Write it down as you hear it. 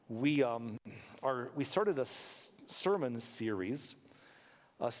we started a sermon series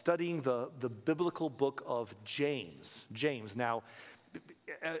studying the biblical book of James. Now,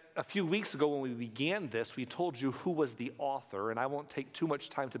 a few weeks ago when we began this, we told you who was the author, and I won't take too much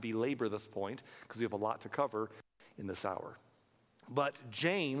time to belabor this point because we have a lot to cover in this hour. But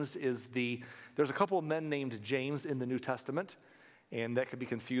James there's a couple of men named James in the New Testament, and that could be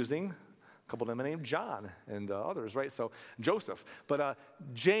confusing. A couple of them named John and others, right? So Joseph. But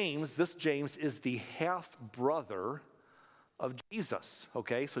this James is the half-brother of Jesus,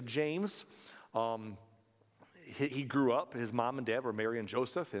 okay? So James, he grew up, his mom and dad were Mary and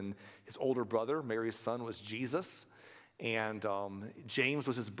Joseph, and his older brother, Mary's son, was Jesus. And James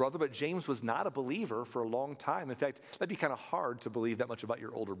was his brother, but James was not a believer for a long time. In fact, that'd be kind of hard to believe that much about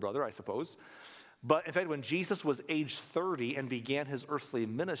your older brother, I suppose. But in fact, when Jesus was age 30 and began his earthly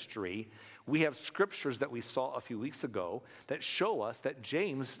ministry, we have scriptures that we saw a few weeks ago that show us that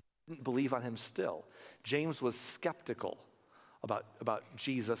James didn't believe on him still. James was skeptical about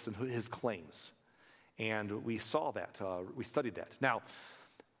Jesus and his claims. And we saw that, we studied that. Now,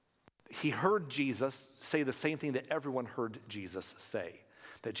 he heard Jesus say the same thing that everyone heard Jesus say,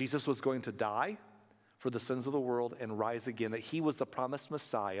 that Jesus was going to die for the sins of the world and rise again, that he was the promised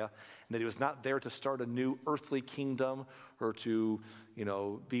Messiah, and that he was not there to start a new earthly kingdom or to,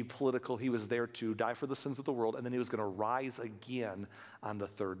 be political. He was there to die for the sins of the world, and then he was going to rise again on the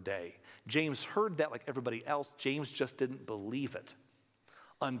third day. James heard that like everybody else. James just didn't believe it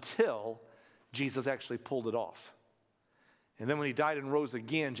until Jesus actually pulled it off. And then when he died and rose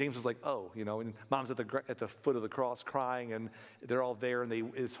again, James was like, and mom's at the foot of the cross crying, and they're all there, and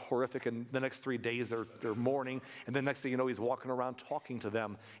it's horrific, and the next 3 days they're mourning, and then next thing you know, he's walking around talking to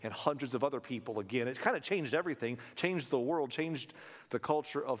them and hundreds of other people again. It kind of changed everything, changed the world, changed the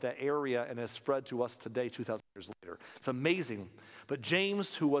culture of that area, and has spread to us today, 2,000 years later. It's amazing. But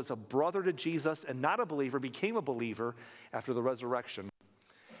James, who was a brother to Jesus and not a believer, became a believer after the resurrection,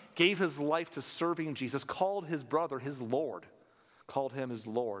 gave his life to serving Jesus, called his brother his Lord,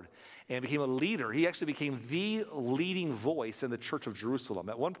 and became a leader. He actually became the leading voice in the church of Jerusalem.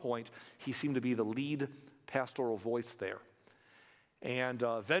 At one point, he seemed to be the lead pastoral voice there. And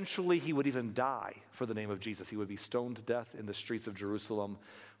eventually, he would even die for the name of Jesus. He would be stoned to death in the streets of Jerusalem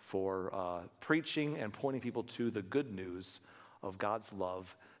for preaching and pointing people to the good news of God's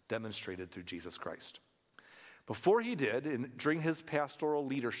love demonstrated through Jesus Christ. Before he did, during his pastoral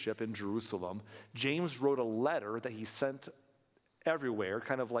leadership in Jerusalem, James wrote a letter that he sent everywhere,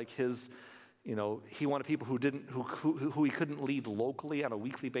 kind of like his, he wanted people who he couldn't lead locally on a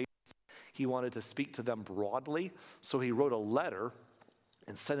weekly basis. He wanted to speak to them broadly, so he wrote a letter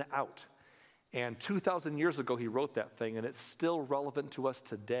and sent it out. And 2,000 years ago, he wrote that thing, and it's still relevant to us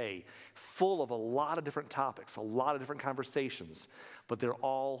today, full of a lot of different topics, a lot of different conversations, but they're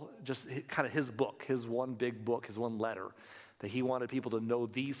all just kind of his book, his one big book, his one letter, that he wanted people to know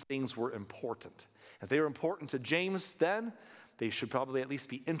these things were important. If they were important to James then, they should probably at least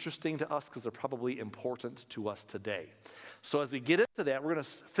be interesting to us because they're probably important to us today. So as we get into that, we're going to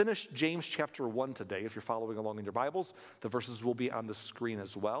finish James chapter 1 today. If you're following along in your Bibles, the verses will be on the screen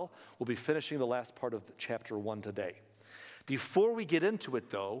as well. We'll be finishing the last part of chapter 1 today. Before we get into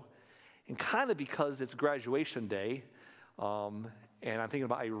it, though, and kind of because it's graduation day, and I'm thinking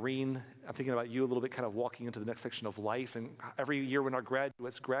about Irene, I'm thinking about you a little bit, kind of walking into the next section of life. And every year when our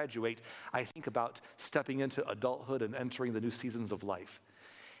graduates graduate, I think about stepping into adulthood and entering the new seasons of life.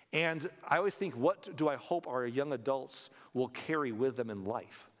 And I always think, what do I hope our young adults will carry with them in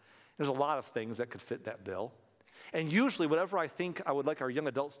life? There's a lot of things that could fit that bill. And usually, whatever I think I would like our young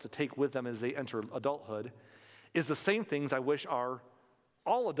adults to take with them as they enter adulthood is the same things I wish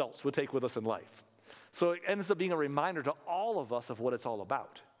all adults would take with us in life. So it ends up being a reminder to all of us of what it's all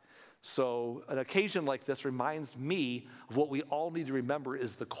about. So an occasion like this reminds me of what we all need to remember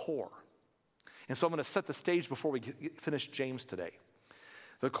is the core. And so I'm going to set the stage before we finish James today.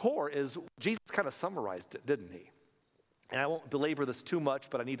 The core is, Jesus kind of summarized it, didn't he? And I won't belabor this too much,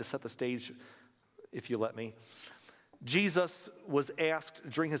 but I need to set the stage if you let me. Jesus was asked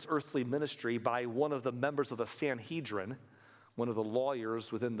during his earthly ministry by one of the members of the Sanhedrin, one of the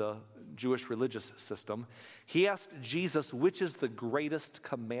lawyers within the Jewish religious system. He asked Jesus, which is the greatest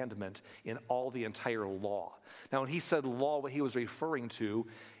commandment in all the entire law? Now, when he said law, what he was referring to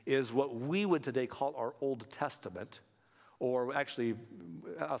is what we would today call our Old Testament, or actually,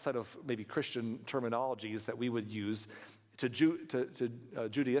 outside of maybe Christian terminologies that we would use to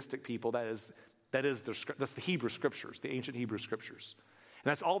Judaistic people, that's the Hebrew Scriptures, the ancient Hebrew Scriptures. And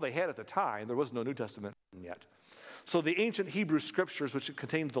that's all they had at the time. There was no New Testament yet. So the ancient Hebrew Scriptures, which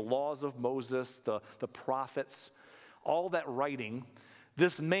contained the laws of Moses, the prophets, all that writing,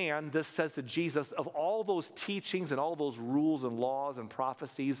 this says to Jesus, of all those teachings and all those rules and laws and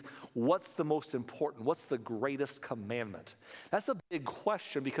prophecies, what's the most important? What's the greatest commandment? That's a big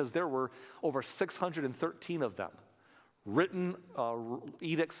question because there were over 613 of them. Written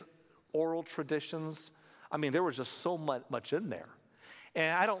edicts, oral traditions. I mean, there was just so much in there.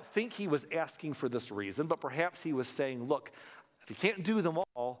 And I don't think he was asking for this reason, but perhaps he was saying, look, if you can't do them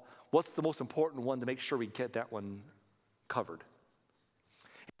all, what's the most important one to make sure we get that one covered?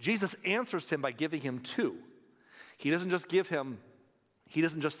 Jesus answers him by giving him two. He doesn't just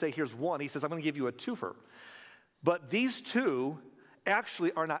say, here's one. He says, I'm going to give you a twofer. But these two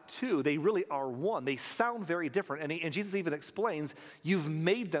actually are not two. They really are one. They sound very different. And Jesus even explains, you've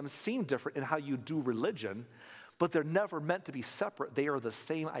made them seem different in how you do religion, but they're never meant to be separate. They are the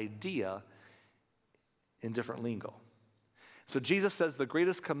same idea in different lingo. So Jesus says the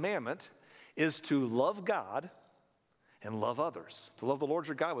greatest commandment is to love God and love others. To love the Lord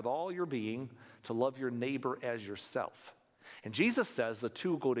your God with all your being, to love your neighbor as yourself. And Jesus says the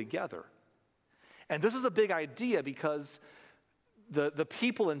two go together. And this is a big idea because the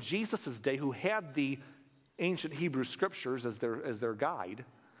people in Jesus' day who had the ancient Hebrew scriptures as their guide,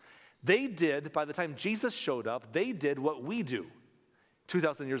 they did, by the time Jesus showed up, they did what we do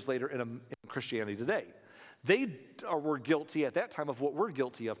 2,000 years later in Christianity today. They were guilty at that time of what we're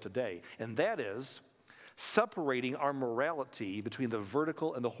guilty of today, and that is separating our morality between the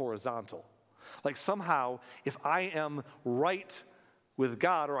vertical and the horizontal. Like somehow, if I am right with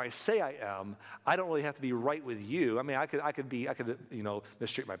God, or I say I am, I don't really have to be right with you. I mean, I could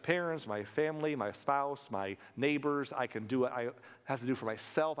mistreat my parents, my family, my spouse, my neighbors. I can do what I have to do for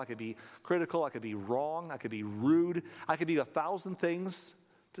myself. I could be critical. I could be wrong. I could be rude. I could be 1,000 things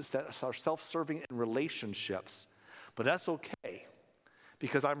that are self-serving in relationships. But that's okay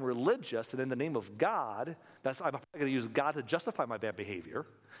because I'm religious, and in the name of God, I'm going to use God to justify my bad behavior.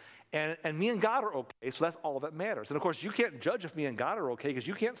 And me and God are okay, so that's all that matters. And of course, you can't judge if me and God are okay because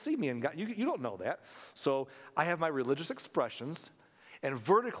you can't see me and God. You don't know that. So I have my religious expressions, and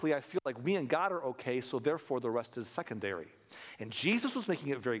vertically I feel like me and God are okay, so therefore the rest is secondary. And Jesus was making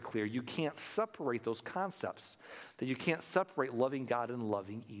it very clear you can't separate those concepts, that you can't separate loving God and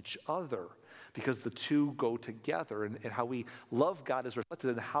loving each other because the two go together. And how we love God is reflected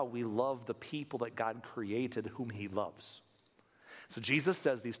in how we love the people that God created, whom he loves. So Jesus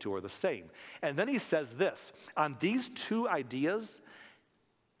says these two are the same. And then he says this, on these two ideas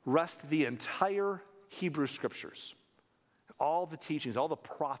rest the entire Hebrew scriptures. All the teachings, all the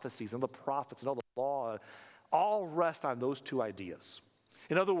prophecies, and the prophets, and all the law, all rest on those two ideas.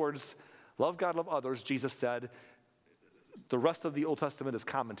 In other words, love God, love others, Jesus said, the rest of the Old Testament is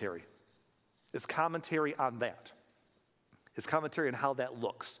commentary. It's commentary on that. It's commentary on how that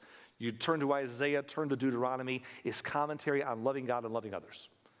looks. You turn to Isaiah, turn to Deuteronomy. It's commentary on loving God and loving others.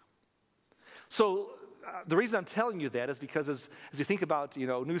 So the reason I'm telling you that is because as you think about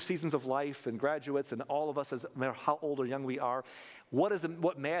new seasons of life and graduates and all of us, no matter how old or young we are,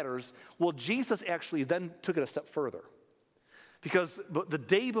 what matters? Well, Jesus actually then took it a step further. Because the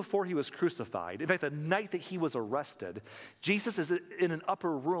day before he was crucified, in fact, the night that he was arrested, Jesus is in an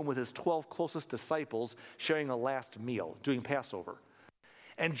upper room with his 12 closest disciples sharing a last meal, doing Passover.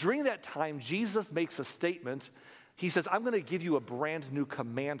 And during that time, Jesus makes a statement. He says, I'm going to give you a brand new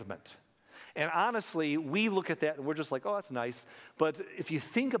commandment. And honestly, we look at that and we're just like, oh, that's nice. But if you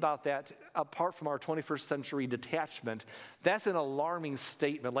think about that, apart from our 21st century detachment, that's an alarming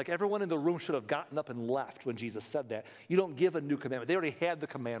statement. Like everyone in the room should have gotten up and left when Jesus said that. You don't give a new commandment. They already had the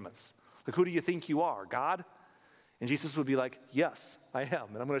commandments. Like, who do you think you are, God? And Jesus would be like, yes, I am.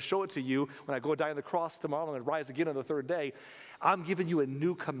 And I'm going to show it to you when I go die on the cross tomorrow. I'm going to rise again on the third day. I'm giving you a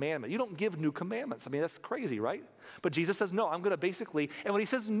new commandment. You don't give new commandments. I mean, that's crazy, right? But Jesus says, no, I'm going to basically, and when he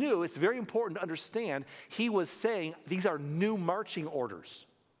says new, it's very important to understand, he was saying these are new marching orders.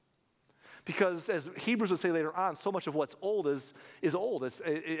 Because as Hebrews would say later on, so much of what's old is old.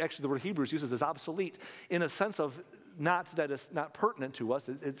 Actually, the word Hebrews uses is obsolete in a sense of not that it's not pertinent to us.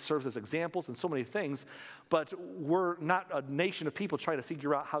 It serves as examples and so many things, but we're not a nation of people trying to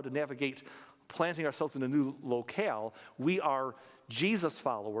figure out how to navigate planting ourselves in a new locale. We are Jesus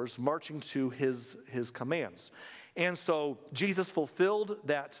followers marching to his commands. And so Jesus fulfilled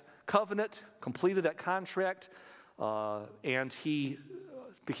that covenant, completed that contract, and he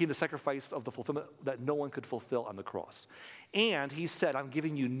became the sacrifice of the fulfillment that no one could fulfill on the cross. And he said, I'm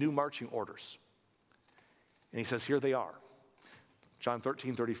giving you new marching orders. And he says, here they are. John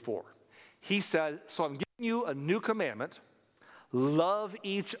 13:34. He said, so I'm giving you a new commandment, love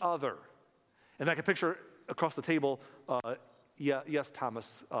each other. And I can picture across the table, yes,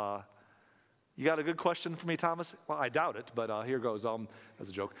 Thomas, You got a good question for me, Thomas? Well, I doubt it, but here goes.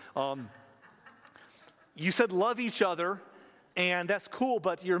 That's a joke. You said love each other, and that's cool,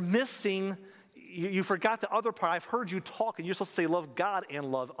 but you're missing, you forgot the other part. I've heard you talk, and you're supposed to say love God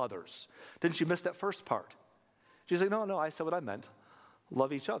and love others. Didn't you miss that first part? She's like, no, I said what I meant.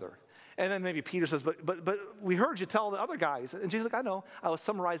 Love each other. And then maybe Peter says, but we heard you tell the other guys. And she's like, I know. I was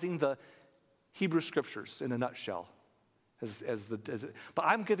summarizing the Hebrew scriptures in a nutshell. But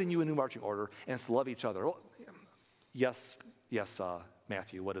I'm giving you a new marching order, and it's to love each other. Well, yes,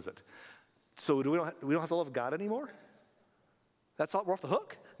 Matthew, what is it? So we don't have to love God anymore? That's all, we're off the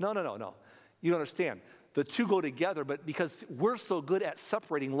hook? No. You don't understand. The two go together, but because we're so good at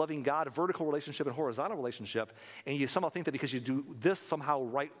separating loving God, vertical relationship and horizontal relationship, and you somehow think that because you do this somehow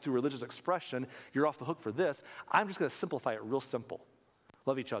right through religious expression, you're off the hook for this, I'm just going to simplify it real simple.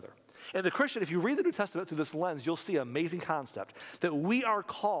 Love each other. And the Christian, if you read the New Testament through this lens, you'll see an amazing concept that we are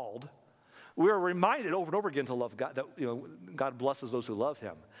reminded over and over again to love God, that God blesses those who love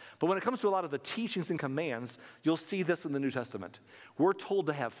him. But when it comes to a lot of the teachings and commands, you'll see this in the New Testament. We're told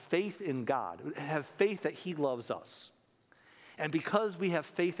to have faith in God, have faith that he loves us. And because we have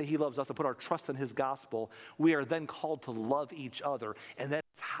faith that he loves us and put our trust in his gospel, we are then called to love each other, and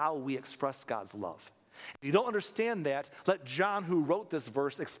that's how we express God's love. If you don't understand that, let John, who wrote this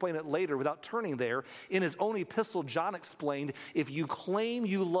verse, explain it later without turning there. In his own epistle, John explained, if you claim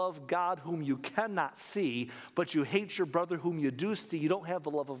you love God whom you cannot see, but you hate your brother whom you do see, you don't have the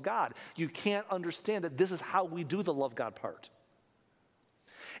love of God. You can't understand that this is how we do the love God part.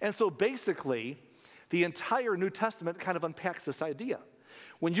 And so basically, the entire New Testament kind of unpacks this idea.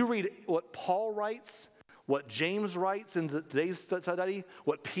 When you read what Paul writes, what James writes in today's study,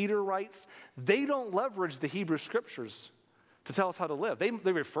 what Peter writes, they don't leverage the Hebrew scriptures to tell us how to live. They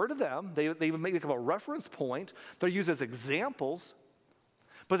refer to them. They even make a reference point. They're used as examples.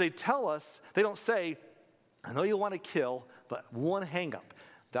 But they tell us, they don't say, I know you want to kill, but one hang up,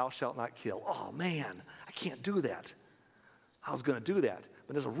 thou shalt not kill. Oh man, I can't do that. I was going to do that,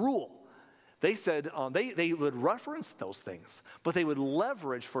 but there's a rule. They said they would reference those things, but they would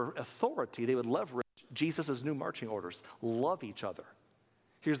leverage for authority, they would leverage Jesus' new marching orders. Love each other.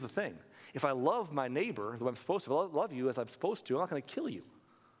 Here's the thing. If I love my neighbor the way I'm supposed to, if I love you as I'm supposed to, I'm not going to kill you.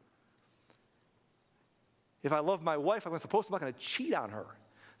 If I love my wife I'm supposed to, I'm not going to cheat on her.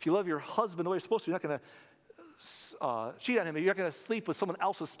 If you love your husband the way you're supposed to, you're not going to cheat on him. You're not going to sleep with someone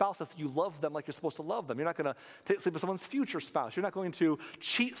else's spouse if you love them like you're supposed to love them. You're not going to sleep with someone's future spouse. You're not going to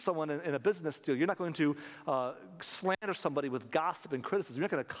cheat someone in a business deal. You're not going to slander somebody with gossip and criticism. You're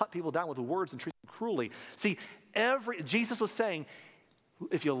not going to cut people down with words and treat them cruelly. See, Jesus was saying,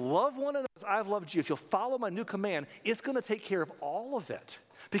 if you love one another as I've loved you, if you'll follow my new command, it's going to take care of all of it.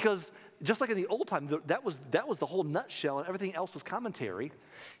 Because just like in the old time, that was the whole nutshell and everything else was commentary.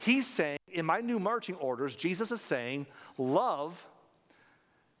 He's saying, in my new marching orders, Jesus is saying, love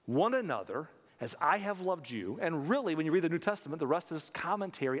one another as I have loved you. And really, when you read the New Testament, the rest is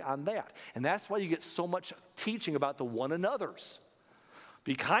commentary on that. And that's why you get so much teaching about the one another's.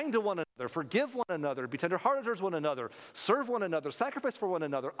 Be kind to one another, forgive one another, be tenderhearted towards one another, serve one another, sacrifice for one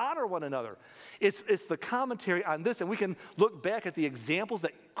another, honor one another. It's the commentary on this, and we can look back at the examples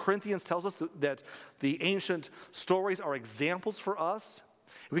that Corinthians tells us that the ancient stories are examples for us.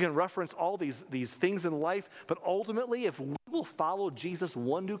 We can reference all these things in life, but ultimately, if we will follow Jesus'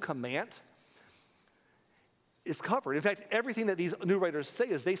 one new command, it's covered. In fact, everything that these new writers say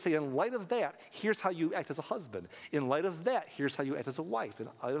is they say, in light of that, here's how you act as a husband. In light of that, here's how you act as a wife. In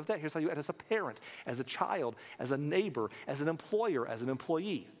light of that, here's how you act as a parent, as a child, as a neighbor, as an employer, as an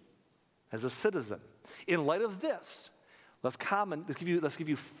employee, as a citizen. In light of this, let's give you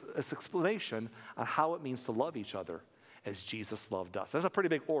this explanation on how it means to love each other as Jesus loved us. That's a pretty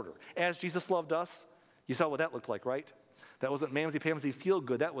big order. As Jesus loved us, you saw what that looked like, right? That wasn't mamsy-pamsy feel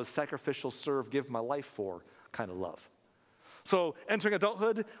good. That was sacrificial, serve, give my life for kind of love. So entering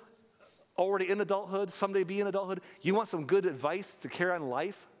adulthood, already in adulthood, someday be in adulthood, you want some good advice to carry on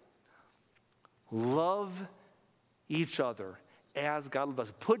life? Love each other as God loves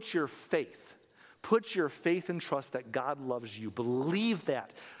us. Put your faith and trust that God loves you. Believe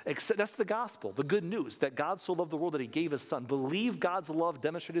that. That's the gospel, the good news, that God so loved the world that he gave his son. Believe God's love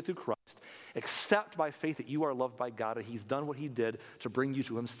demonstrated through Christ. Accept by faith that you are loved by God and he's done what he did to bring you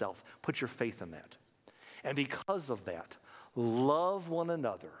to himself. Put your faith in that. And because of that, love one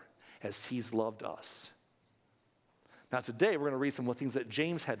another as he's loved us. Now today we're going to read some of the things that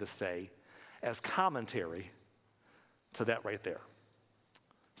James had to say as commentary to that right there.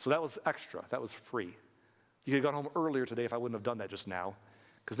 So that was extra. That was free. You could have gone home earlier today if I wouldn't have done that just now,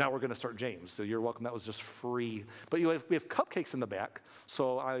 because now we're going to start James. So you're welcome. That was just free. But we have cupcakes in the back.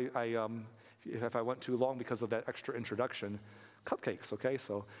 So if I went too long because of that extra introduction, cupcakes, okay?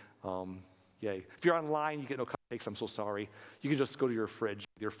 So yay. If you're online, you get no cupcakes. I'm so sorry. You can just go to your fridge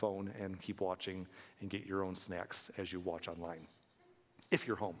with your phone and keep watching and get your own snacks as you watch online, if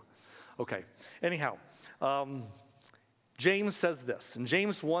you're home. Okay. Anyhow, James says this. In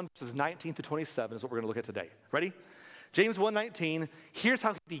James 1, verses 19 to 27 is what we're going to look at today. Ready? James 1:19, here's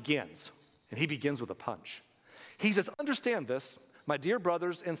how he begins. And he begins with a punch. He says, understand this, my dear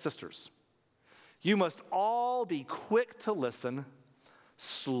brothers and sisters. You must all be quick to listen,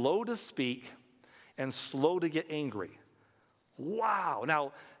 slow to speak, and slow to get angry. Wow.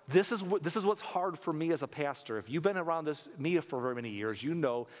 Now, this is what's hard for me as a pastor. If you've been around me for very many years, you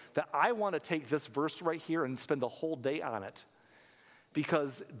know that I want to take this verse right here and spend the whole day on it.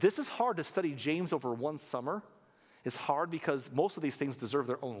 Because this is hard to study James over one summer. It's hard because most of these things deserve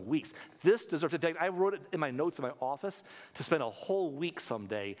their own weeks. This deserves, in fact, I wrote it in my notes in my office to spend a whole week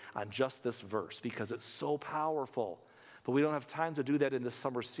someday on just this verse because it's so powerful. But we don't have time to do that in this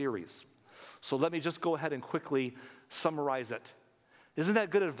summer series. So let me just go ahead and quickly summarize it. Isn't that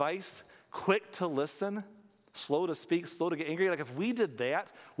good advice? Quick to listen, slow to speak, slow to get angry. Like if we did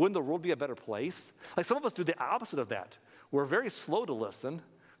that, wouldn't the world be a better place? Like some of us do the opposite of that. We're very slow to listen,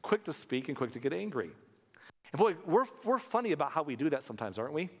 quick to speak, and quick to get angry. And boy, we're funny about how we do that sometimes,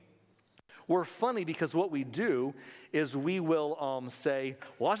 aren't we? We're funny because what we do is we will say,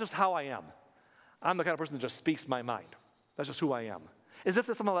 well, that's just how I am. I'm the kind of person that just speaks my mind. That's just who I am. As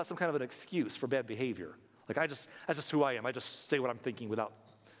if somehow that's some kind of an excuse for bad behavior. Like that's just who I am. I just say what I'm thinking without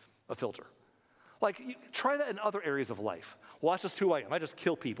a filter. Like, try that in other areas of life. Well, that's just who I am. I just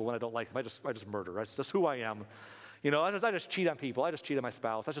kill people when I don't like them. I just murder. That's just who I am. You know, I just cheat on people. I just cheat on my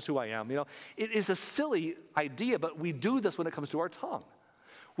spouse. That's just who I am. You know, it is a silly idea, but we do this when it comes to our tongue.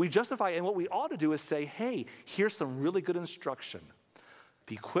 We justify, and what we ought to do is say, hey, here's some really good instruction.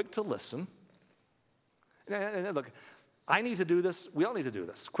 Be quick to listen. And look, I need to do this. We all need to do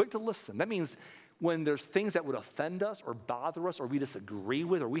this. Quick to listen. That means when there's things that would offend us or bother us or we disagree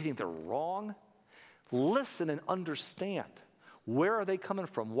with or we think they're wrong, listen and understand. Where are they coming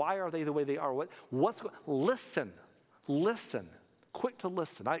from? Why are they the way they are? Listen. Listen. Quick to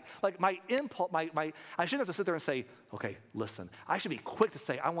listen. My impulse, I shouldn't have to sit there and say, okay, listen. I should be quick to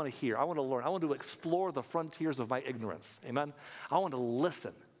say, I want to hear, I want to learn, I want to explore the frontiers of my ignorance. Amen? I want to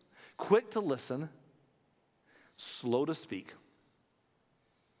listen. Quick to listen, slow to speak,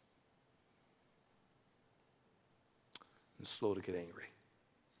 and slow to get angry.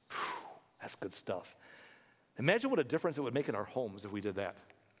 Whew, that's good stuff. Imagine what a difference it would make in our homes if we did that,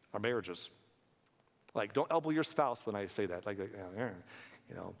 our marriages. Like, don't elbow your spouse when I say that. You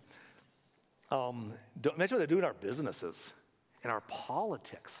know. Imagine what they do in our businesses, in our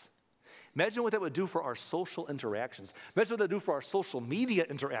politics. Imagine what that would do for our social interactions. Imagine what that would do for our social media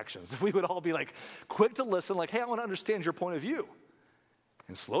interactions if we would all be like quick to listen, like, hey, I want to understand your point of view,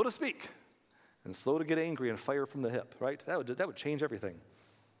 and slow to speak, and slow to get angry and fire from the hip, right? That would change everything.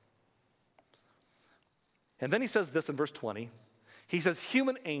 And then he says this in verse 20. He says,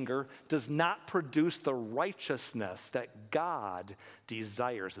 human anger does not produce the righteousness that God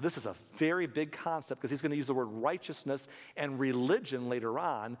desires. This is a very big concept because he's going to use the word righteousness and religion later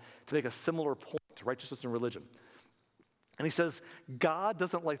on to make a similar point to righteousness and religion. And he says, God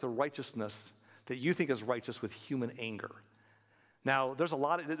doesn't like the righteousness that you think is righteous with human anger. Now, there's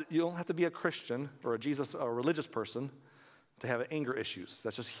you don't have to be a Christian or a religious person to have anger issues.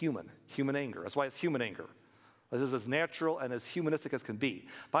 That's just human anger. That's why it's human anger. This is as natural and as humanistic as can be.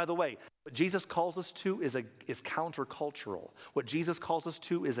 By the way, what Jesus calls us to is countercultural. What Jesus calls us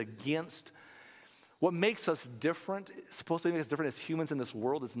to is against. What makes us different, supposed to make us different as humans in this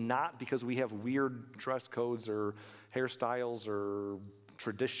world, is not because we have weird dress codes or hairstyles or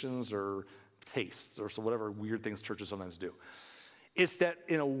traditions or tastes or so whatever weird things churches sometimes do. It's that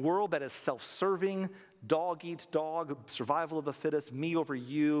in a world that is self-serving, dog eat dog, survival of the fittest, me over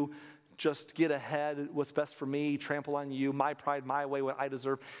you, just get ahead, what's best for me, trample on you, my pride, my way, what I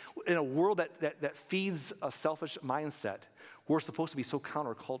deserve. In a world that feeds a selfish mindset, we're supposed to be so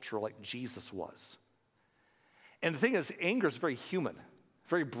countercultural like Jesus was. And the thing is, anger is very human.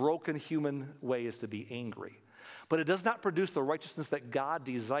 Very broken human way is to be angry. But it does not produce the righteousness that God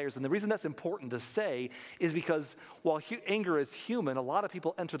desires. And the reason that's important to say is because while anger is human, a lot of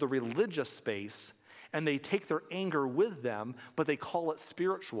people enter the religious space and they take their anger with them, but they call it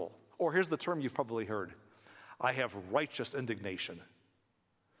spiritual. Or here's the term you've probably heard. I have righteous indignation.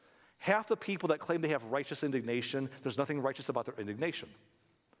 Half the people that claim they have righteous indignation, there's nothing righteous about their indignation.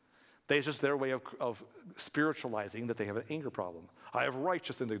 It's just their way of spiritualizing that they have an anger problem. I have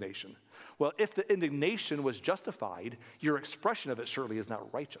righteous indignation. Well, if the indignation was justified, your expression of it surely is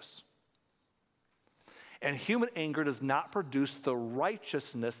not righteous. And human anger does not produce the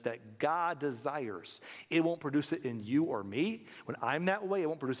righteousness that God desires. It won't produce it in you or me. When I'm that way, it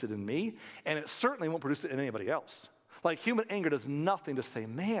won't produce it in me, and it certainly won't produce it in anybody else. Like, human anger does nothing to say,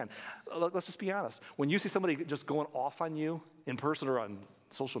 man, let's just be honest. When you see somebody just going off on you in person or on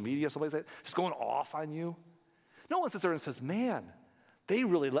social media, somebody like that, just going off on you, no one sits there and says, man, they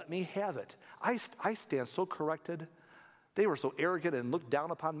really let me have it. I stand so corrected. They were so arrogant and looked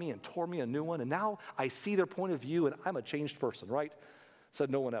down upon me and tore me a new one, and now I see their point of view and I'm a changed person, right? Said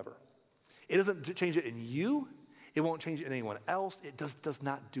no one ever. It doesn't change it in you. It won't change it in anyone else. It does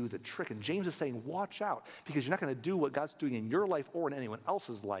not do the trick. And James is saying, watch out, because you're not going to do what God's doing in your life or in anyone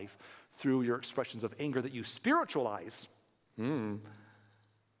else's life through your expressions of anger that you spiritualize. And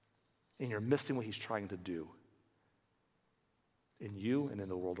you're missing what he's trying to do in you and in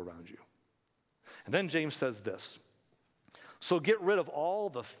the world around you. And then James says this, so get rid of all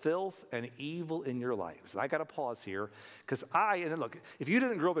the filth and evil in your lives. And I got to pause here, because and look, if you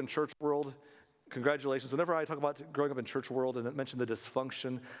didn't grow up in church world, congratulations. Whenever I talk about growing up in church world and mention the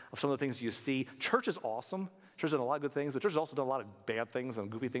dysfunction of some of the things you see, church is awesome. Church has done a lot of good things, but church has also done a lot of bad things and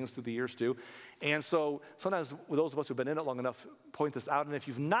goofy things through the years too. And so sometimes those of us who've been in it long enough point this out. And if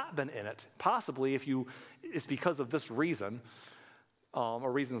you've not been in it, possibly it's because of this reason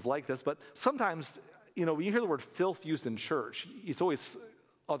or reasons like this. But sometimes, when you hear the word filth used in church, it's always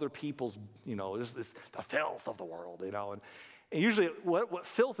other people's, just this, the filth of the world, And usually what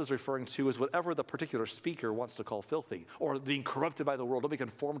filth is referring to is whatever the particular speaker wants to call filthy, or being corrupted by the world, don't be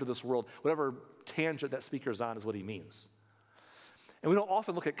conformed to this world. Whatever tangent that speaker's on is what he means. And we don't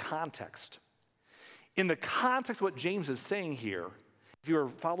often look at context. In the context of what James is saying here, if you are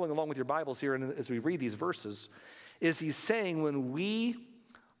following along with your Bibles here and as we read these verses, is he's saying when we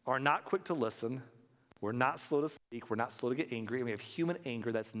are not quick to listen, we're not slow to speak, we're not slow to get angry, and we have human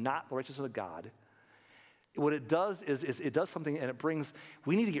anger that's not the righteousness of God, what it does is it does something, and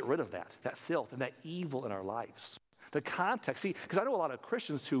we need to get rid of that filth and that evil in our lives. The context, because I know a lot of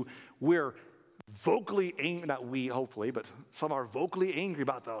Christians who we're vocally angry, not we hopefully, but some are vocally angry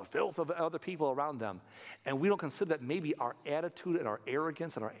about the filth of other people around them. And we don't consider that maybe our attitude and our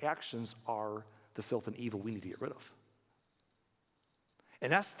arrogance and our actions are the filth and evil we need to get rid of.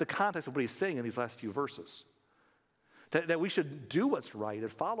 And that's the context of what he's saying in these last few verses. That we should do what's right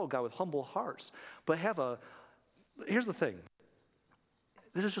and follow God with humble hearts. But here's the thing.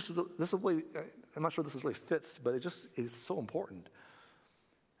 This is way, I'm not sure this really fits, but it just is so important.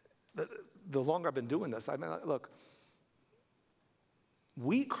 The longer I've been doing this, look,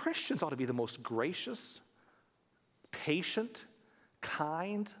 we Christians ought to be the most gracious, patient,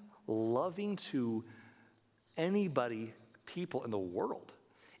 kind, loving to anybody, people in the world,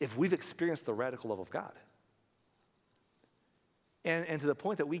 if we've experienced the radical love of God. And to the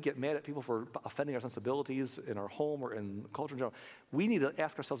point that we get mad at people for offending our sensibilities in our home or in culture in general, we need to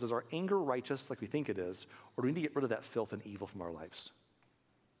ask ourselves, is our anger righteous like we think it is, or do we need to get rid of that filth and evil from our lives?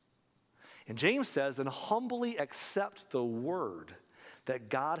 And James says, and humbly accept the word that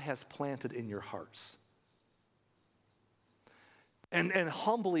God has planted in your hearts. And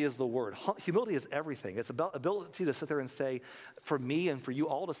humbly is the word. Humility is everything. It's about ability to sit there and say, for me and for you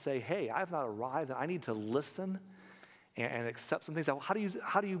all to say, hey, I have not arrived, and I need to listen and accept some things. How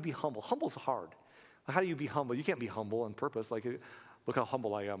do you be humble? Humble's hard. How do you be humble? You can't be humble on purpose. Like, look how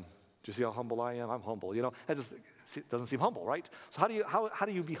humble I am. Do you see how humble I am? I'm humble. That just doesn't seem humble, right? So how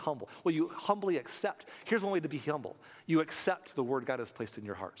do you be humble? Well, you humbly accept. Here's one way to be humble. You accept the word God has placed in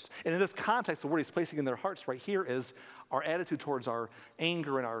your hearts. And in this context, the word he's placing in their hearts right here is our attitude towards our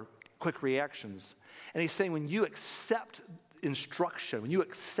anger and our quick reactions. And he's saying when you accept instruction, when you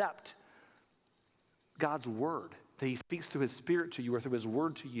accept God's word, that he speaks through his spirit to you or through his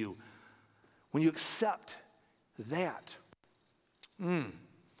word to you, when you accept that,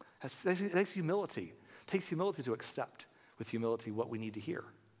 it takes humility. It takes humility to accept with humility what we need to hear.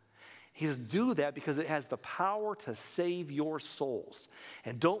 He says, do that because it has the power to save your souls.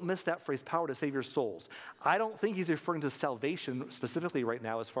 And don't miss that phrase, power to save your souls. I don't think he's referring to salvation specifically right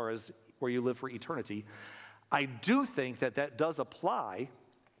now as far as where you live for eternity. I do think that does apply.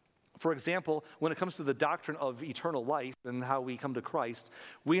 For example, when it comes to the doctrine of eternal life and how we come to Christ,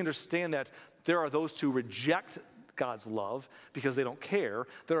 we understand that there are those who reject God's love because they don't care.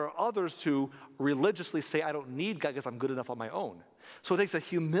 There are others who religiously say, I don't need God because I'm good enough on my own. So it takes a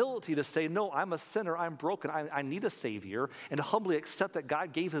humility to say, no, I'm a sinner, I'm broken, I need a Savior, and to humbly accept that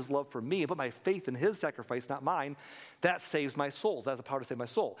God gave his love for me and put my faith in his sacrifice, not mine. That saves my souls. That's the power to save my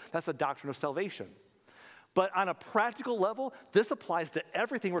soul. That's the doctrine of salvation. But on a practical level, this applies to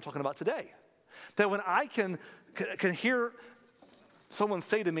everything we're talking about today. That when I can hear someone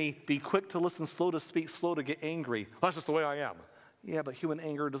say to me, be quick to listen, slow to speak, slow to get angry. Well, that's just the way I am. Yeah, but human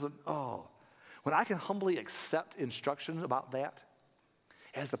anger doesn't, When I can humbly accept instruction about that,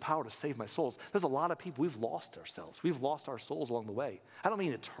 it has the power to save my souls. There's a lot of people, we've lost ourselves. We've lost our souls along the way. I don't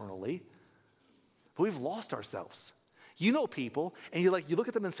mean eternally, but we've lost ourselves. You know people, and you look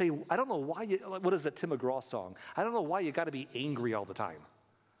at them and say, I don't know why what is that Tim McGraw song? I don't know why you got to be angry all the time.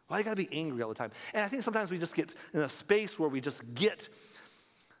 Why you got to be angry all the time? And I think sometimes we just get in a space where we just get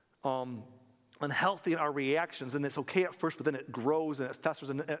unhealthy in our reactions, and it's okay at first, but then it grows and it festers,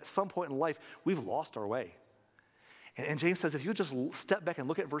 and at some point in life, we've lost our way. And James says, if you just step back and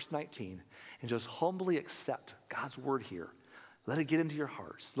look at verse 19 and just humbly accept God's word here, let it get into your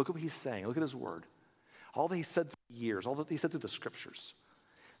hearts. Look at what he's saying. Look at his word. All that he said through the years, all that he said through the scriptures,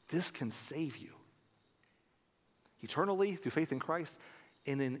 this can save you eternally through faith in Christ,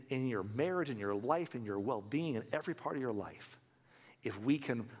 and in your marriage, in your life, in your well-being, in every part of your life, if we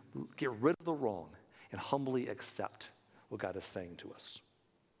can get rid of the wrong and humbly accept what God is saying to us.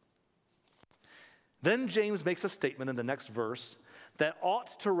 Then James makes a statement in the next verse that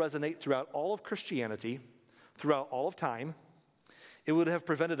ought to resonate throughout all of Christianity, throughout all of time. It would have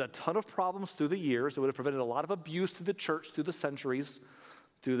prevented a ton of problems through the years. It would have prevented a lot of abuse through the church, through the centuries,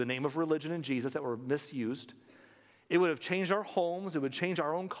 through the name of religion and Jesus that were misused. It would have changed our homes. It would change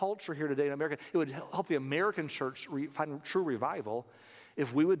our own culture here today in America. It would help the American church find true revival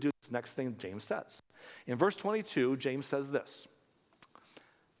if we would do this next thing James says. In verse 22, James says this: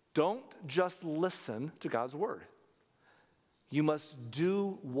 don't just listen to God's word. You must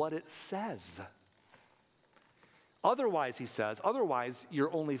do what it says. Otherwise, he says,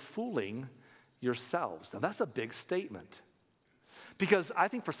 you're only fooling yourselves. Now, that's a big statement. Because I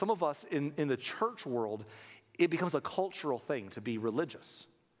think for some of us in the church world, it becomes a cultural thing to be religious.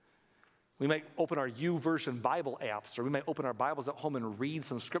 We might open our YouVersion Bible apps, or we might open our Bibles at home and read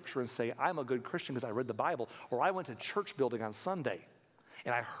some scripture and say, I'm a good Christian because I read the Bible, or I went to church building on Sunday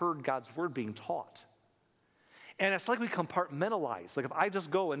and I heard God's word being taught. And it's like we compartmentalize. Like if I just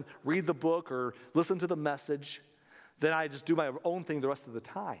go and read the book or listen to the message, then I just do my own thing the rest of the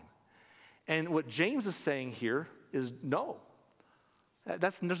time. And what James is saying here is no.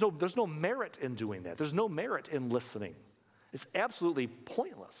 There's no merit in doing that. There's no merit in listening. It's absolutely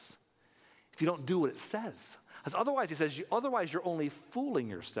pointless if you don't do what it says. Because otherwise, he says, you're only fooling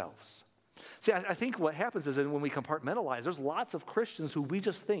yourselves. See, I think what happens is that when we compartmentalize, there's lots of Christians who we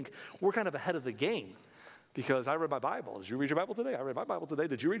just think we're kind of ahead of the game because I read my Bible. Did you read your Bible today? I read my Bible today.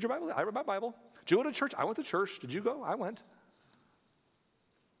 Did you read your Bible? I read my Bible. Did you go to church? I went to church. Did you go? I went.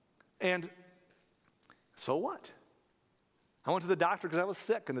 And so what? I went to the doctor because I was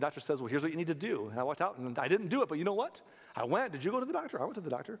sick, and the doctor says, well, here's what you need to do. And I walked out, and I didn't do it, but you know what? I went. Did you go to the doctor? I went to the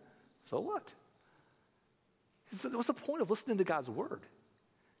doctor. So what? He said, what's the point of listening to God's word?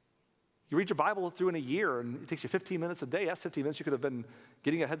 You read your Bible through in a year, and it takes you 15 minutes a day. That's 15 minutes you could have been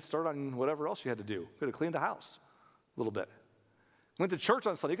getting a head start on whatever else you had to do. You could have cleaned the house a little bit. Went to church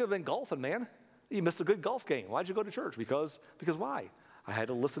on Sunday. You could have been golfing, man. You missed a good golf game. Why'd you go to church? Because why? I had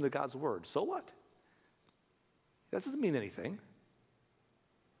to listen to God's word. So what? That doesn't mean anything.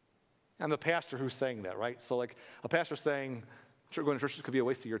 I'm the pastor who's saying that, right? So like a pastor saying, going to church could be a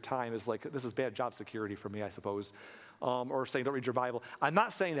waste of your time is like, this is bad job security for me, I suppose. Or saying, don't read your Bible. I'm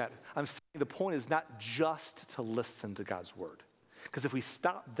not saying that. I'm saying the point is not just to listen to God's word. Because if we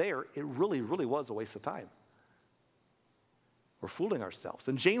stop there, it really, really was a waste of time. We're fooling ourselves.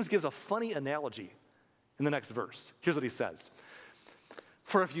 And James gives a funny analogy in the next verse. Here's what he says.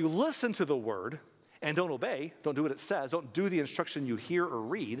 For if you listen to the word and don't obey, don't do what it says, don't do the instruction you hear or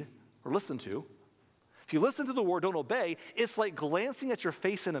read or listen to, if you listen to the word, don't obey, it's like glancing at your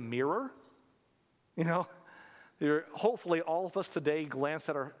face in a mirror. You know, hopefully all of us today glanced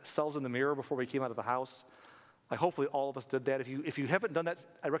at ourselves in the mirror before we came out of the house. Like hopefully all of us did that. If you haven't done that,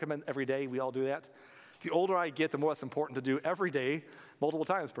 I recommend every day we all do that. The older I get, the more that's important to do every day, multiple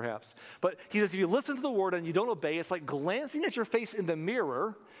times perhaps. But he says, if you listen to the word and you don't obey, it's like glancing at your face in the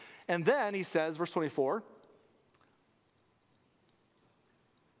mirror. And then he says, verse 24,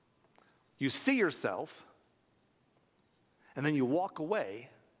 you see yourself, and then you walk away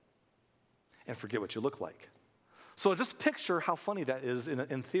and forget what you look like. So just picture how funny that is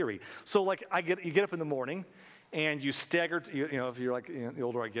in theory. So like you get up in the morning, and you stagger, if you're like, the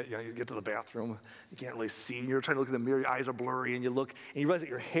older I get, you get to the bathroom, you can't really see, and you're trying to look in the mirror, your eyes are blurry, and you look, and you realize that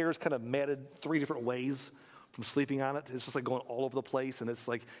your hair is kind of matted 3 different ways from sleeping on it. It's just like going all over the place, and it's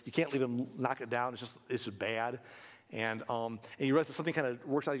like, you can't even knock it down, it's just bad. And you realize that something kind of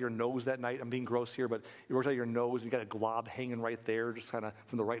works out of your nose that night. I'm being gross here, but it works out of your nose, and you got a glob hanging right there, just kind of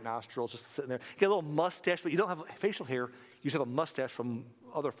from the right nostril, just sitting there. You get a little mustache, but you don't have facial hair, you just have a mustache from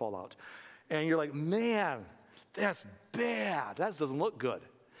other fallout. And you're like, man, that's bad. That doesn't look good.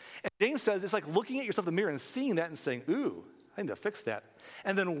 And James says it's like looking at yourself in the mirror and seeing that and saying, ooh, I need to fix that.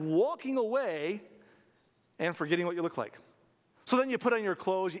 And then walking away and forgetting what you look like. So then you put on your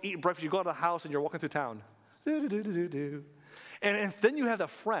clothes, you eat breakfast, you go out of the house, and you're walking through town. And then you have that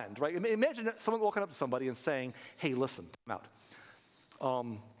friend, right? Imagine someone walking up to somebody and saying, hey, listen, I'm out.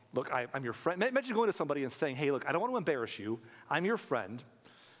 Look, I'm your friend. Imagine going to somebody and saying, hey, look, I don't want to embarrass you. I'm your friend.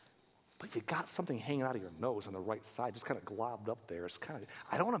 But you got something hanging out of your nose on the right side, just kind of globbed up there. It's kind of,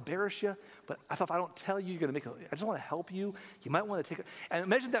 I don't want to embarrass you, but I thought if I don't tell you, you're going to make I just want to help you. You might want to take it. And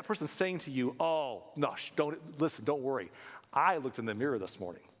imagine that person saying to you, oh, no, don't worry. I looked in the mirror this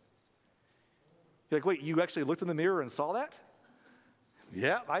morning. You're like, wait, you actually looked in the mirror and saw that?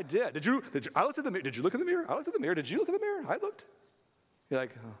 Yeah, I did. I looked in the mirror. Did you look in the mirror? I looked in the mirror. Did you look in the mirror? I looked. You're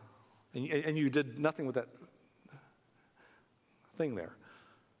like, oh. And you did nothing with that thing there.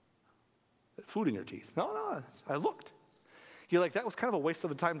 Food in your teeth. No, I looked. You're like, that was kind of a waste of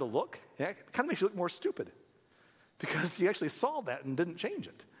the time to look. Yeah, it kind of makes you look more stupid because you actually saw that and didn't change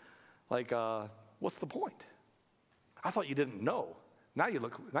it. Like, what's the point? I thought you didn't know. Now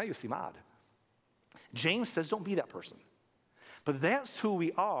you seem odd. James says, don't be that person. But that's who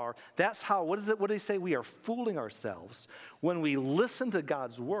we are. That's how, what do they say? We are fooling ourselves when we listen to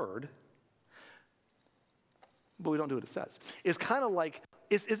God's word, but we don't do what it says. It's kind of like,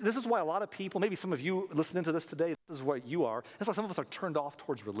 this is why a lot of people, maybe some of you listening to this today, this is what you are. That's why some of us are turned off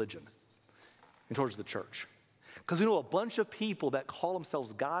towards religion and towards the church. Because we know a bunch of people that call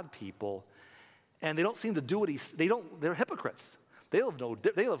themselves God people, and they don't seem to do what they're hypocrites. They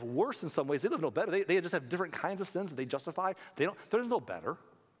live worse in some ways. They live no better. They just have different kinds of sins that they justify. They're no better.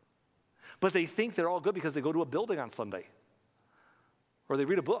 But they think they're all good because they go to a building on Sunday. Or they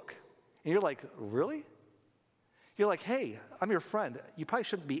read a book. And you're like, really? You're like, hey, I'm your friend. You probably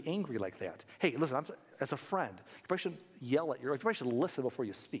shouldn't be angry like that. Hey, listen, as a friend, you probably shouldn't yell at you probably should listen before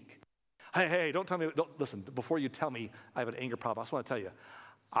you speak. Hey, don't listen, before you tell me I have an anger problem, I just want to tell you,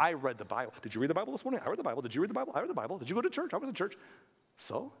 I read the Bible. Did you read the Bible this morning? I read the Bible. Did you read the Bible? I read the Bible. Did you go to church? I went to church.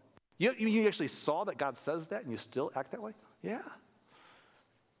 So? You actually saw that God says that and you still act that way? Yeah.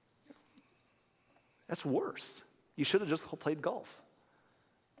 That's worse. You should have just played golf.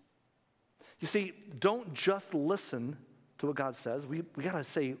 You see, don't just listen to what God says. We got to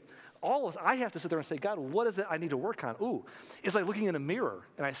say, all of us, I have to sit there and say, God, what is it I need to work on? Ooh, it's like looking in a mirror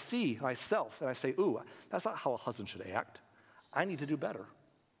and I see myself and I say, ooh, that's not how a husband should act. I need to do better.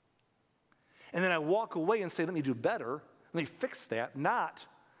 And then I walk away and say, let me do better. Let me fix that. Not,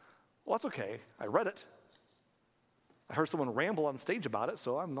 well, that's okay. I read it. I heard someone ramble on stage about it,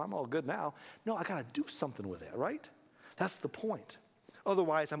 so I'm all good now. No, I got to do something with it, right? That's the point.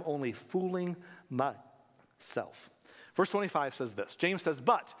 Otherwise, I'm only fooling myself. Verse 25 says this. James says,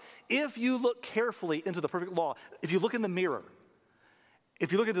 but if you look carefully into the perfect law, if you look in the mirror,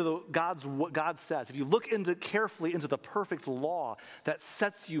 if you look into what God says, if you look carefully into the perfect law that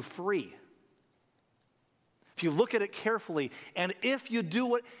sets you free, if you look at it carefully, and if you do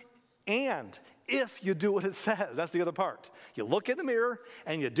what it says, that's the other part. You look in the mirror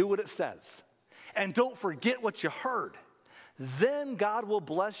and you do what it says. And don't forget what you heard. Then God will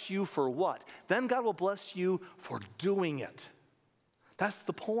bless you for what? Then God will bless you for doing it. That's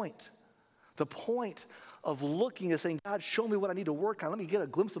the point. The point of looking is saying, God, show me what I need to work on. Let me get a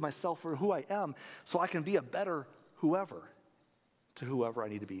glimpse of myself for who I am so I can be a better whoever to whoever I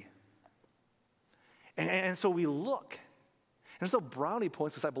need to be. And so we look. And there's no brownie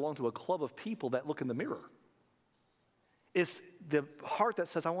points because I belong to a club of people that look in the mirror. It's the heart that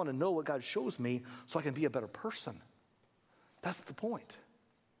says, I want to know what God shows me so I can be a better person. That's the point.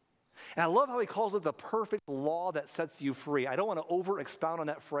 And I love how he calls it the perfect law that sets you free. I don't want to over-expound on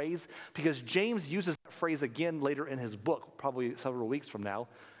that phrase because James uses that phrase again later in his book, probably several weeks from now.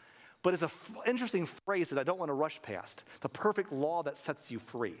 But it's an interesting phrase that I don't want to rush past. The perfect law that sets you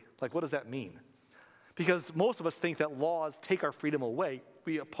free. Like, what does that mean? Because most of us think that laws take our freedom away.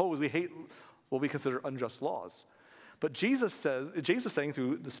 We hate what we consider unjust laws. But James is saying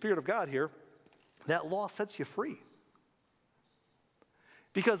through the Spirit of God here, that law sets you free.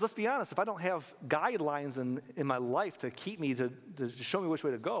 Because let's be honest, if I don't have guidelines in my life to keep me, to show me which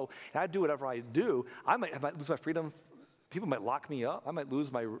way to go, and I do whatever I do, I might lose my freedom. People might lock me up. I might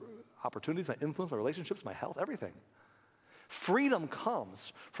lose my opportunities, my influence, my relationships, my health, everything. Freedom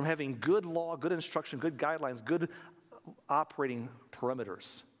comes from having good law, good instruction, good guidelines, good operating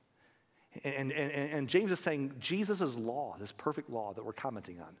perimeters. And James is saying Jesus' law, this perfect law that we're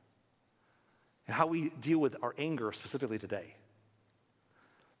commenting on, and how we deal with our anger specifically today,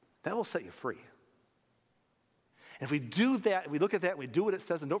 that will set you free. And if we do that, we look at that, we do what it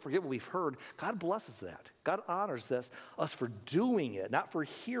says, and don't forget what we've heard, God blesses that. God honors us for doing it, not for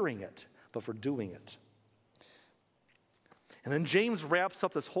hearing it, but for doing it. And then James wraps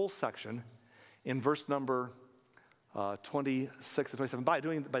up this whole section in verse number 26 and 27 by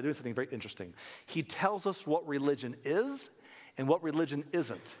doing something very interesting. He tells us what religion is and what religion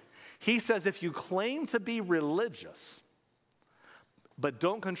isn't. He says if you claim to be religious, but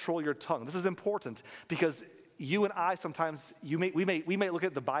don't control your tongue. This is important because you and I sometimes, we may look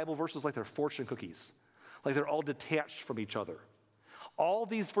at the Bible verses like they're fortune cookies, like they're all detached from each other. All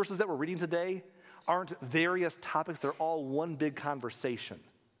these verses that we're reading today aren't various topics, they're all one big conversation.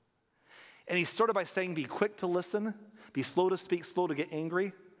 And he started by saying, be quick to listen, be slow to speak, slow to get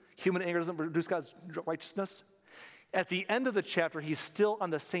angry. Human anger doesn't produce God's righteousness. At the end of the chapter, he's still on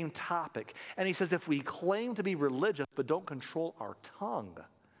the same topic. And he says, if we claim to be religious but don't control our tongue,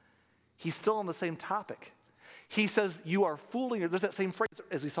 he's still on the same topic. He says, you are fooling, there's that same phrase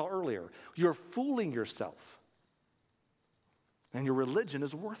as we saw earlier. You're fooling yourself. And your religion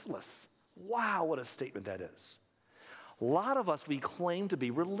is worthless. Wow, what a statement that is. A lot of us, we claim to be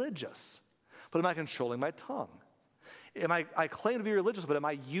religious, but am I controlling my tongue? I claim to be religious, but am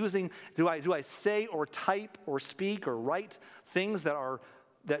I do I say or type or speak or write things that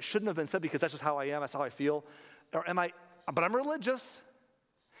shouldn't have been said because that's just how I am, that's how I feel? Or but I'm religious.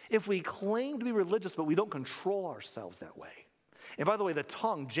 If we claim to be religious, but we don't control ourselves that way. And by the way, the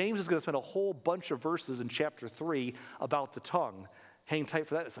tongue, James is going to spend a whole bunch of verses in chapter 3 about the tongue. Hang tight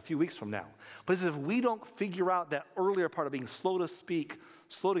for that, it's a few weeks from now. But he says if we don't figure out that earlier part of being slow to speak,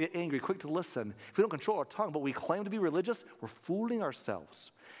 slow to get angry, quick to listen, if we don't control our tongue, but we claim to be religious, we're fooling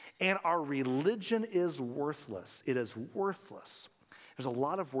ourselves. And our religion is worthless. It is worthless. There's a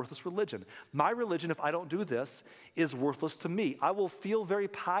lot of worthless religion. My religion, if I don't do this, is worthless to me. I will feel very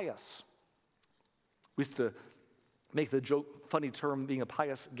pious. We used to make the joke, funny term, being a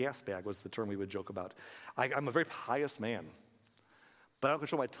pious gas bag was the term we would joke about. I'm a very pious man. But I don't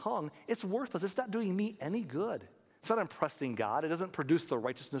control my tongue, it's worthless. It's not doing me any good. It's not impressing God. It doesn't produce the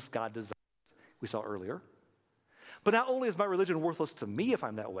righteousness God desires, we saw earlier. But not only is my religion worthless to me if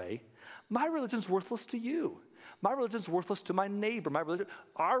I'm that way, my religion's worthless to you. My religion's worthless to my neighbor.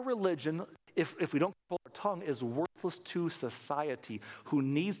 Our religion, if we don't control our tongue, is worthless to society who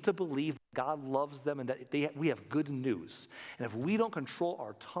needs to believe God loves them and that we have good news. And if we don't control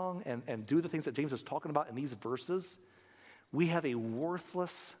our tongue and do the things that James is talking about in these verses, we have a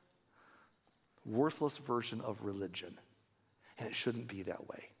worthless version of religion, and it shouldn't be that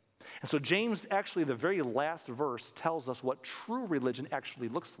way. And so James, actually, the very last verse tells us what true religion actually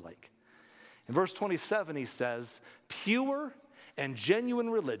looks like. In verse 27, he says, pure and genuine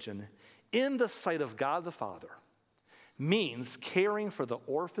religion in the sight of God the Father means caring for the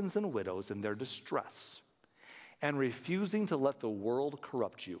orphans and widows in their distress and refusing to let the world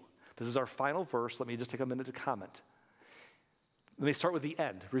corrupt you. This is our final verse. Let me just take a minute to comment. Let me start with the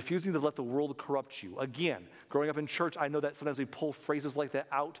end, refusing to let the world corrupt you. Again, growing up in church, I know that sometimes we pull phrases like that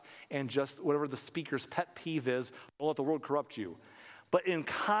out and just whatever the speaker's pet peeve is, don't let the world corrupt you. But in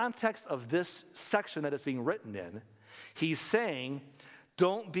context of this section that it's being written in, he's saying,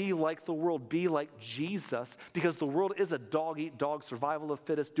 don't be like the world, be like Jesus, because the world is a dog-eat-dog, survival of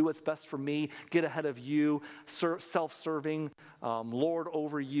fittest, do what's best for me, get ahead of you, self-serving, lord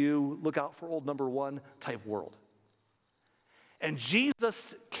over you, look out for old number one type world. And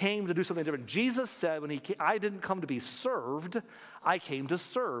Jesus came to do something different. Jesus said when he came, I didn't come to be served, I came to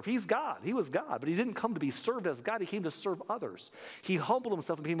serve. He's God. He was God, but he didn't come to be served as God. He came to serve others. He humbled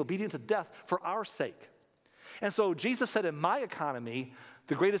himself and became obedient to death for our sake. And so Jesus said, in my economy,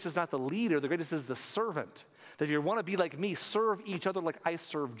 the greatest is not the leader, the greatest is the servant. That if you want to be like me, serve each other like I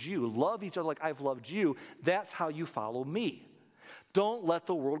served you. Love each other like I've loved you. That's how you follow me. Don't let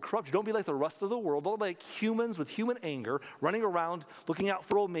the world corrupt you. Don't be like the rest of the world. Don't be like humans with human anger running around looking out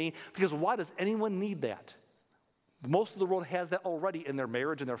for me, because why does anyone need that? Most of the world has that already in their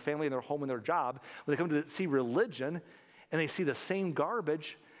marriage, in their family, in their home, in their job. When they come to see religion and they see the same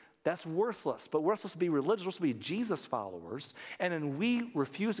garbage, that's worthless. But we're supposed to be religious, we're supposed to be Jesus followers. And then we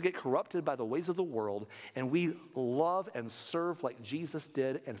refuse to get corrupted by the ways of the world, and we love and serve like Jesus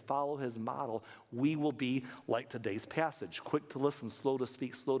did and follow his model. We will be like today's passage, quick to listen, slow to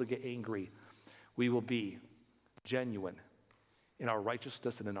speak, slow to get angry. We will be genuine in our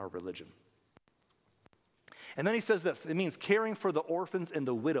righteousness and in our religion. And then he says this, it means caring for the orphans and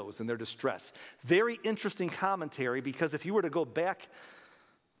the widows in their distress. Very interesting commentary, because if you were to go back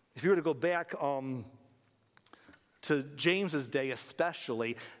to James's day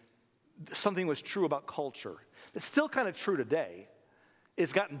especially, something was true about culture. It's still kind of true today.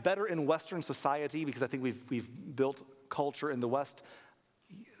 It's gotten better in Western society because I think we've built culture in the West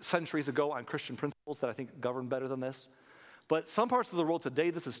centuries ago on Christian principles that I think govern better than this. But some parts of the world today,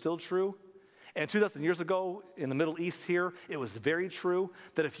 this is still true. And 2,000 years ago in the Middle East here, it was very true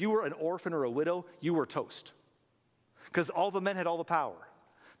that if you were an orphan or a widow, you were toast. Because all the men had all the power.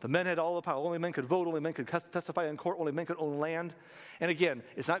 The men had all the power. Only men could vote. Only men could testify in court. Only men could own land. And again,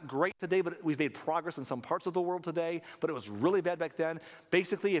 it's not great today, but we've made progress in some parts of the world today, but it was really bad back then.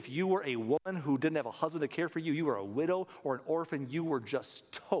 Basically, if you were a woman who didn't have a husband to care for you, you were a widow or an orphan, you were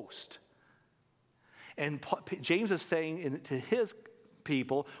just toast. And James is saying to his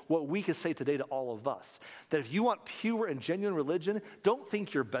people what we could say today to all of us, that if you want pure and genuine religion, don't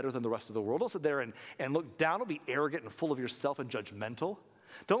think you're better than the rest of the world. Don't sit there and look down. Don't be arrogant and full of yourself and judgmental.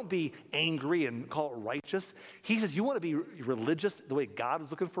 Don't be angry and call it righteous. He says you want to be religious the way God is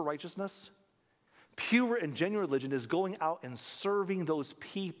looking for righteousness. Pure and genuine religion is going out and serving those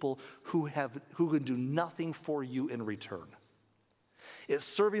people who can do nothing for you in return. It's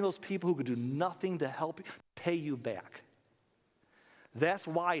serving those people who can do nothing to help pay you back. That's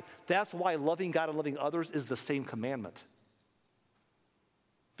why loving God and loving others is the same commandment.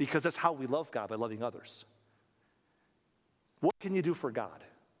 Because that's how we love God, by loving others. What can you do for God?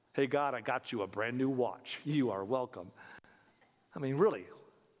 Hey, God, I got you a brand new watch. You are welcome. I mean, really.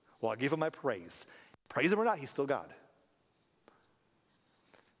 Well, I gave him my praise. Praise him or not, he's still God.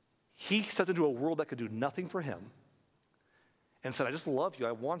 He stepped into a world that could do nothing for him and said, I just love you.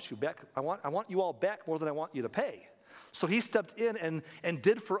 I want you back. I want you all back more than I want you to pay. So he stepped in and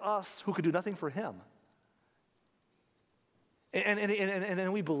did for us who could do nothing for him. And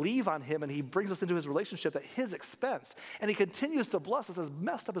then we believe on him, and he brings us into his relationship at his expense. And he continues to bless us as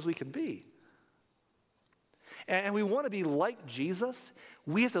messed up as we can be. And we want to be like Jesus.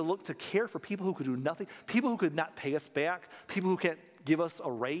 We have to look to care for people who could do nothing, people who could not pay us back, people who can't give us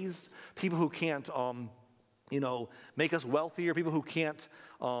a raise, people who can't make us wealthier, people who can't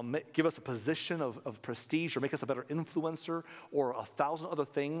give us a position of prestige or make us a better influencer or 1,000 other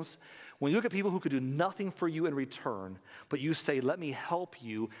things. When you look at people who could do nothing for you in return, but you say, let me help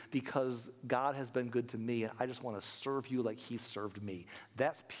you because God has been good to me and I just want to serve you like he served me.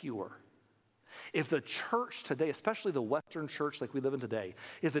 That's pure. If the church today, especially the Western church like we live in today,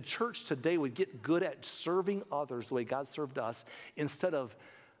 if the church today would get good at serving others the way God served us instead of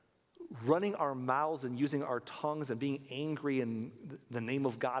running our mouths and using our tongues and being angry in the name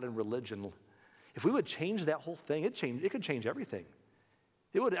of God and religion, if we would change that whole thing, it could change everything.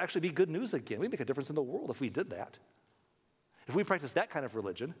 It would actually be good news again. We'd make a difference in the world if we did that. If we practiced that kind of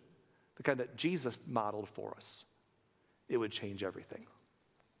religion, the kind that Jesus modeled for us, it would change everything.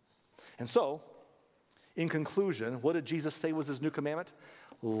 And so, in conclusion, what did Jesus say was his new commandment?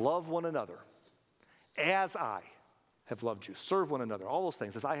 Love one another as I have loved you. Serve one another. All those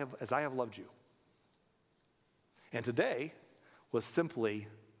things, as I have loved you. And today was simply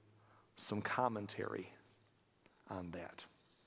some commentary on that.